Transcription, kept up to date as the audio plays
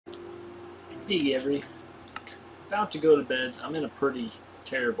Hey Gabby, about to go to bed. I'm in a pretty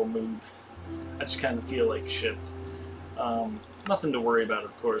terrible mood. I just kind of feel like shit. Nothing to worry about,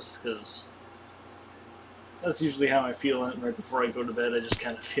 of course, because that's usually how I feel right before I go to bed. I just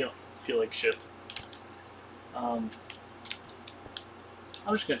kind of feel like shit. I'm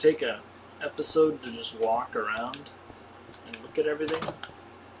just gonna take a episode to just walk around and look at everything.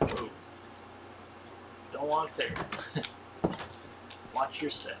 Whoa. Don't walk there. Watch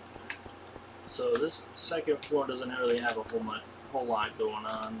your step. So this second floor doesn't really have a whole lot going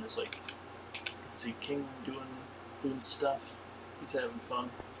on. There's like, you can see King doing stuff. He's having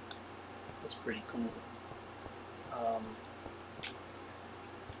fun. That's pretty cool.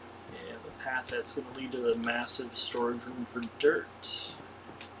 Yeah, the path that's going to lead to the massive storage room for dirt.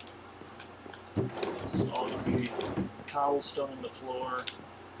 It's all going to be cobblestone in the floor.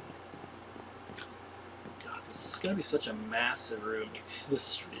 God, this is going to be such a massive room. The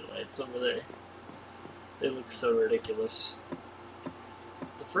streetlights over there. They look so ridiculous.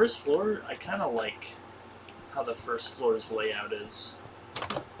 The first floor, I kind of like how the first floor's layout is.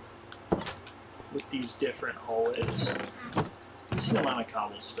 With these different hallways. Decent amount of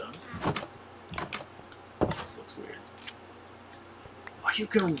cobblestone. This looks weird. Oh, you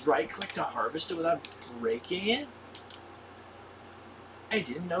can right-click to harvest it without breaking it? I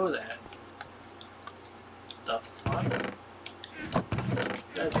didn't know that. The fuck?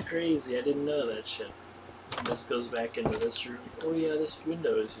 That's crazy. I didn't know that shit. And this goes back into this room. Oh yeah, this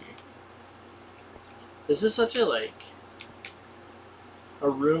window is here. This is such a, like, a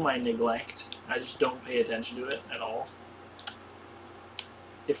room I neglect. I just don't pay attention to it at all.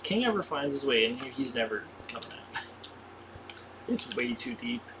 If King ever finds his way in here, he's never coming out. It's way too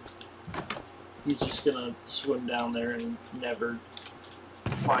deep. He's just gonna swim down there and never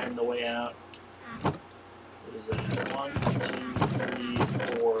find the way out. What is it? 1, 2, 3,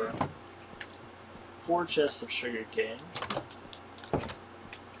 4. 4 chests of sugarcane.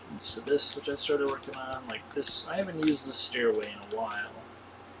 Leads to this, which I started working on. Like this, I haven't used this stairway in a while,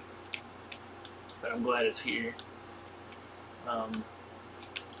 but I'm glad it's here.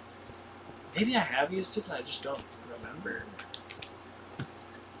 Maybe I have used it and I just don't remember. I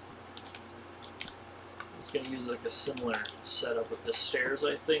was gonna use like a similar setup with the stairs,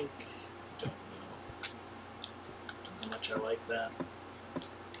 I think. Don't know. Don't know how much I like that.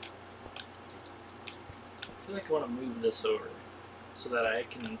 I feel like I want to move this over so that I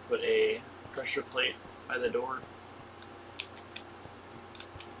can put a pressure plate by the door.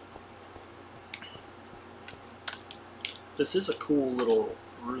 This is a cool little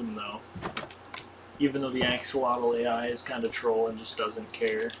room though, even though the axolotl AI is kind of troll and just doesn't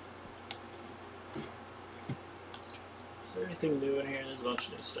care. Is there anything new in here? There's a bunch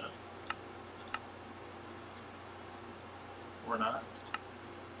of new stuff. Or not.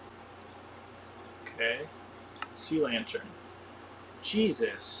 Okay. Sea lantern.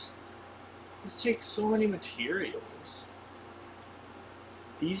 Jesus. This takes so many materials.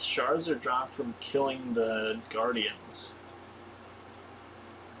 These shards are dropped from killing the guardians.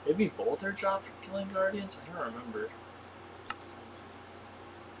 Maybe both are dropped from killing guardians? I don't remember.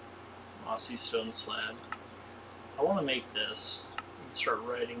 Mossy stone slab. I want to make this and start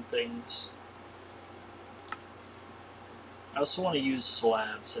writing things. I also want to use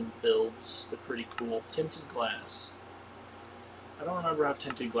slabs and builds. They're pretty cool. Tinted glass. I don't remember how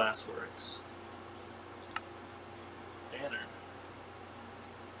tinted glass works. Banner.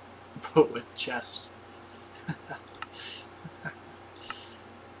 But with chest.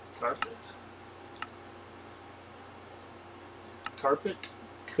 Carpet. Carpet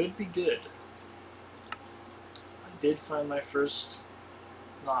could be good. I did find my first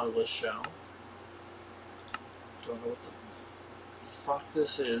Nautilus shell. Don't know what the fuck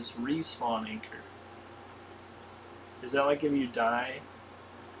this is. Respawn anchor. Is that like if you die?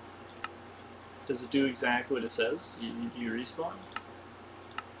 Does it do exactly what it says? You respawn?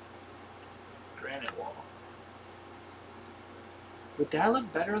 Granite wall. Would that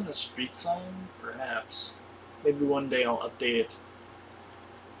look better on the street sign? Perhaps. Maybe one day I'll update it.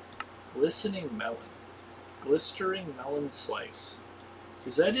 Glistening melon. Glistering melon slice.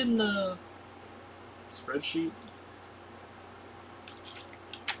 Is that in the spreadsheet?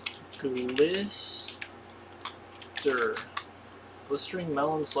 Glistering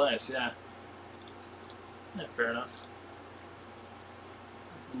melon slice, yeah. Yeah, fair enough.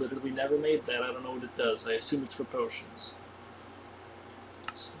 I've literally never made that. I don't know what it does. I assume it's for potions.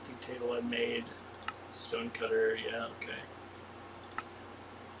 Something table I made. Stone cutter, yeah, okay.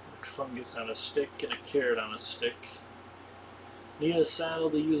 Fungus on a stick and a carrot on a stick. Need a saddle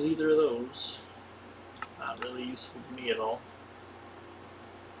to use either of those. Not really useful to me at all.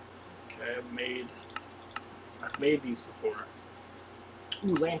 Okay. Okay, I've made these before.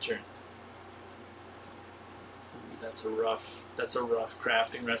 Ooh, lantern. Ooh, that's a rough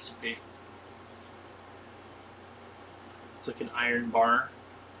crafting recipe. It's like an iron bar.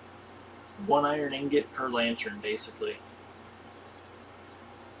 1 iron ingot per lantern, basically.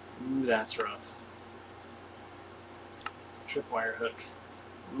 Ooh, that's rough. Tripwire hook.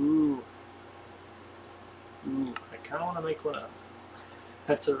 Ooh. Ooh, I kind of want to make one up.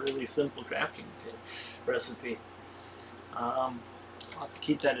 That's a really simple crafting recipe. I'll have to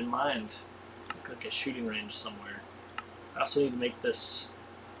keep that in mind. Like a shooting range somewhere. I also need to make this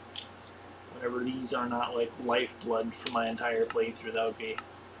whenever these are not like lifeblood for my entire playthrough. That would be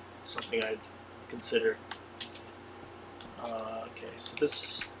something I'd consider. Okay, so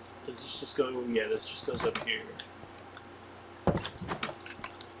does this just go? Yeah, this just goes up here.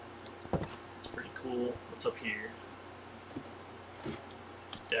 It's pretty cool. What's up here?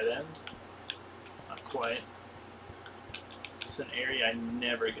 Dead end? Not quite. It's an area I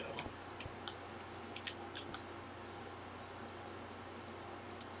never go.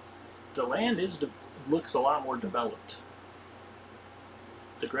 The land looks a lot more developed.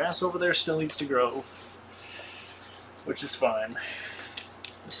 The grass over there still needs to grow, which is fine.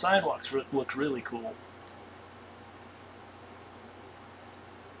 The sidewalks look really cool.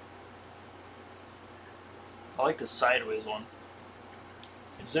 I like the sideways one.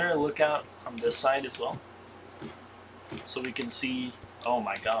 Is there a lookout on this side as well? So we can see... Oh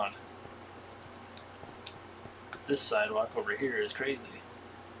my god. This sidewalk over here is crazy.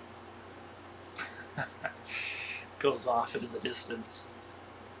 Goes off into the distance.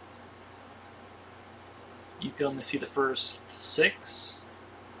 You can only see the first 6.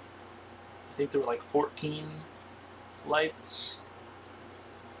 I think there were like 14 lights.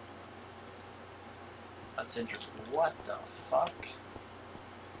 That's interesting. What the fuck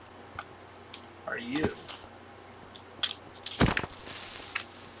are you?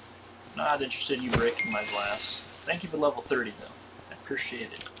 Not interested in you breaking my glass. Thank you for level 30 though. I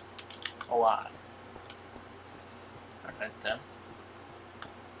appreciate it a lot. Alright then.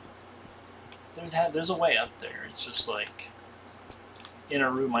 There's a way up there. It's just like in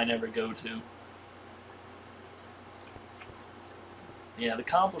a room I never go to. Yeah, the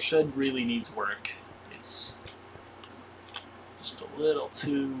cobble shed really needs work. It's just a little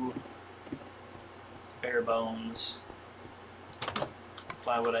too bare bones.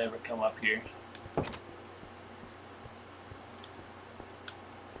 Why would I ever come up here?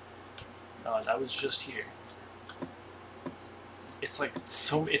 No, I was just here. It's like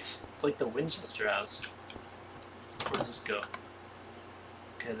it's like the Winchester house. Where does this go?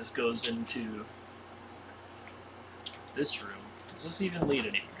 Okay, this goes into this room. Does this even lead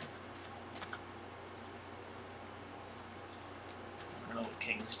anywhere? I don't know what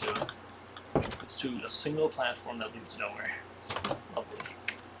King's doing. It's to a single platform that leads nowhere. Lovely.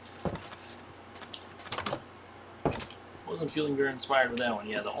 Wasn't feeling very inspired with that one.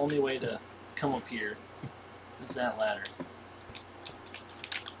 Yeah, the only way to come up here is that ladder.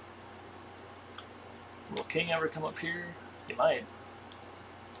 Will King ever come up here? He might.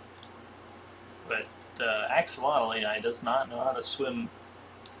 But the axolotl AI does not know how to swim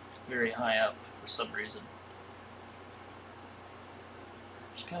very high up for some reason.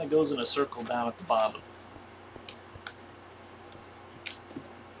 Just kind of goes in a circle down at the bottom.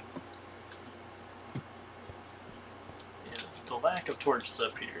 Yeah, the lack of torches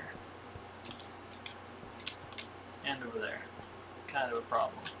up here. And over there. Kind of a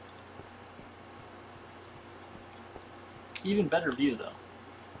problem. Even better view though.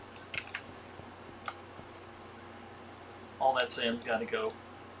 All that sand's gotta go.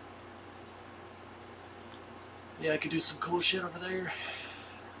 Yeah, I could do some cool shit over there.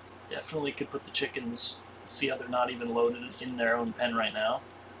 Definitely could put the chickens, see how they're not even loaded in their own pen right now.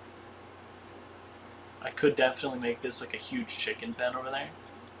 I could definitely make this like a huge chicken pen over there.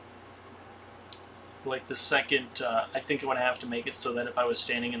 Like the second, I think I would have to make it so that if I was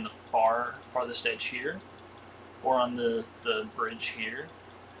standing in the farthest edge here, or on the bridge here,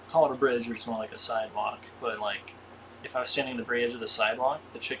 call it a bridge or just more like a sidewalk, but like, if I was standing at the very edge of the sidewalk,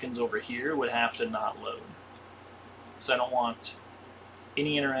 the chickens over here would have to not load. So I don't want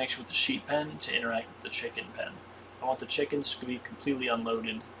any interaction with the sheep pen to interact with the chicken pen. I want the chickens to be completely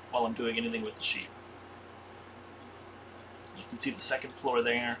unloaded while I'm doing anything with the sheep. You can see the second floor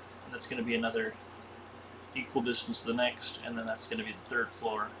there, and that's going to be another equal distance to the next, and then that's going to be the third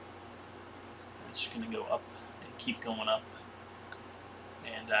floor. It's just going to go up and keep going up.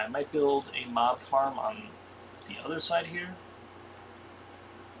 And I might build a mob farm on the other side here.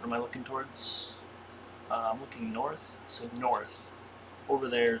 What am I looking towards? I'm looking north, so north. over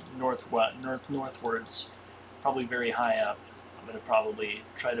there northwards, probably very high up. I'm going to probably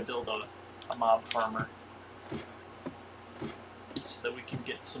try to build a mob farmer so that we can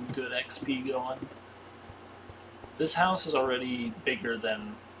get some good XP going. This house is already bigger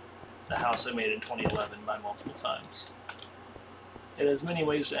than the house I made in 2011 by multiple times. It has many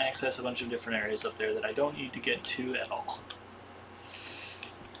ways to access a bunch of different areas up there that I don't need to get to at all.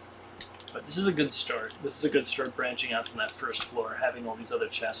 But this is a good start. This is a good start branching out from that first floor, having all these other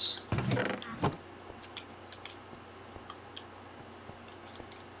chests. A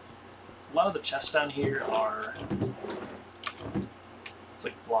lot of the chests down here are... it's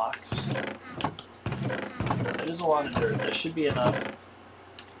like blocks. That is a lot of dirt. That should be enough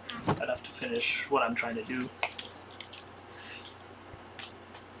to finish what I'm trying to do.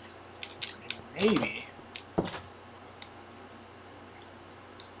 Maybe...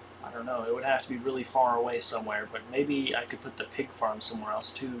 I don't know, it would have to be really far away somewhere, but maybe I could put the pig farm somewhere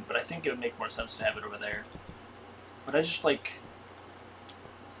else too, but I think it would make more sense to have it over there. But I just like...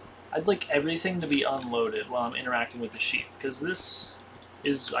 I'd like everything to be unloaded while I'm interacting with the sheep, because this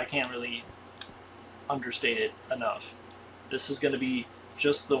is... I can't really understate it enough. This is going to be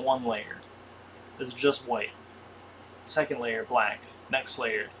just the one layer. This is just white. Second layer, black. Next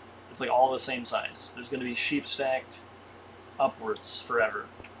layer, it's like all the same size. There's going to be sheep stacked upwards forever,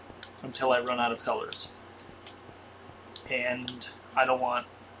 until I run out of colors. And I don't want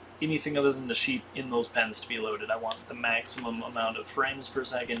anything other than the sheep in those pens to be loaded. I want the maximum amount of frames per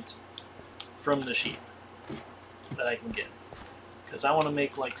second from the sheep that I can get. Because I want to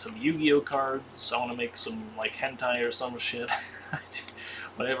make like some Yu-Gi-Oh cards, I want to make some like hentai or some shit.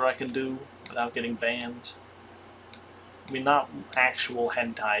 Whatever I can do without getting banned. I mean, not actual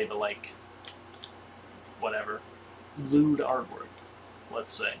hentai, but like, whatever. Lewd artwork,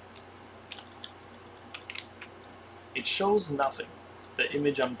 let's say. It shows nothing. The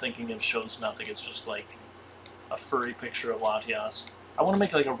image I'm thinking of shows nothing. It's just like a furry picture of Latias. I want to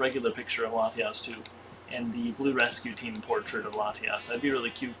make like a regular picture of Latias too, and the Blue Rescue Team portrait of Latias. That'd be really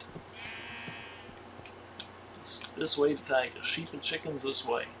cute. This way to tag sheep and chickens this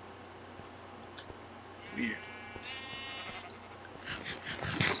way. Weird.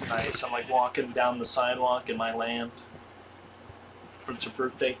 It's nice. I'm like walking down the sidewalk in my land. Bunch of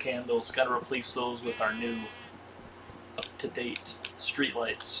birthday candles. Got to replace those with our new up-to-date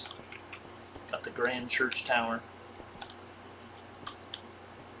streetlights. Got the grand church tower.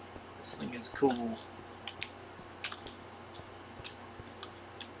 This thing is cool.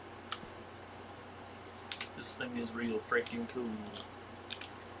 This thing is real freaking cool.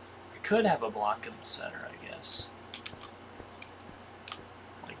 I could have a block in the center, I guess.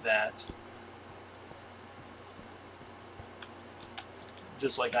 Like that.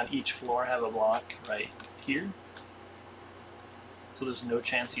 Just like on each floor have a block right here. So there's no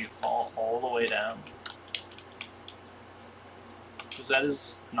chance you fall all the way down. Because that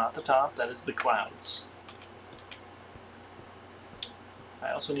is not the top, that is the clouds.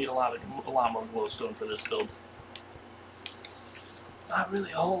 I also need a lot more glowstone for this build. Not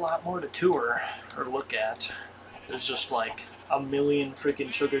really a whole lot more to tour or look at. There's just like a million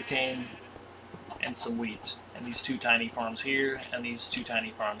freaking sugarcane and some wheat. And these two tiny farms here, and these two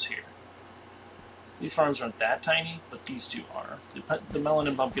tiny farms here. These farms aren't that tiny, but these two are. The melon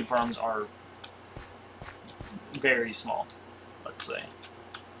and pumpkin farms are very small, let's say.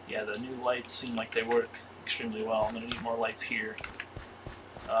 Yeah, the new lights seem like they work extremely well. I'm going to need more lights here.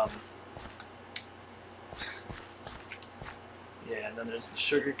 Yeah, and then there's the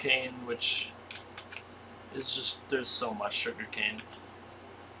sugarcane, which is just, there's so much sugarcane.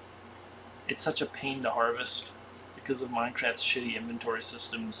 It's such a pain to harvest because of Minecraft's shitty inventory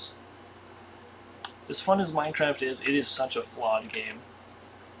systems. As fun as Minecraft is, it is such a flawed game.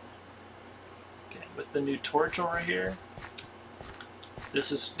 Okay, with the new torch over here,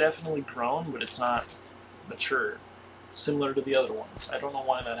 this is definitely grown, but it's not mature, similar to the other ones. I don't know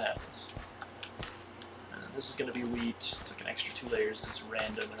why that happens. And this is going to be wheat. It's like an extra 2 layers, it's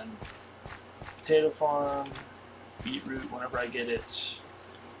random. And then potato farm, beetroot whenever I get it,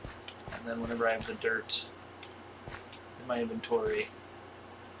 and then whenever I have the dirt in my inventory,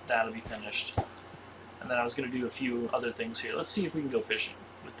 that'll be finished. And then I was going to do a few other things here. Let's see if we can go fishing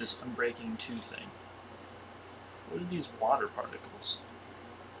with this Unbreaking 2 thing. What are these water particles?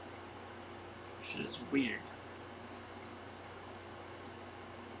 Shit is weird.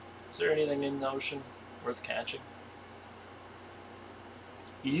 Is there anything in the ocean worth catching?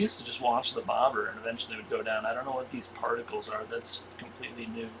 You used to just watch the bobber and eventually it would go down. I don't know what these particles are. That's completely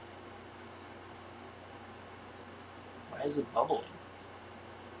new. Why is it bubbling?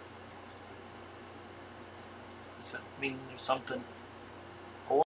 Does that mean there's something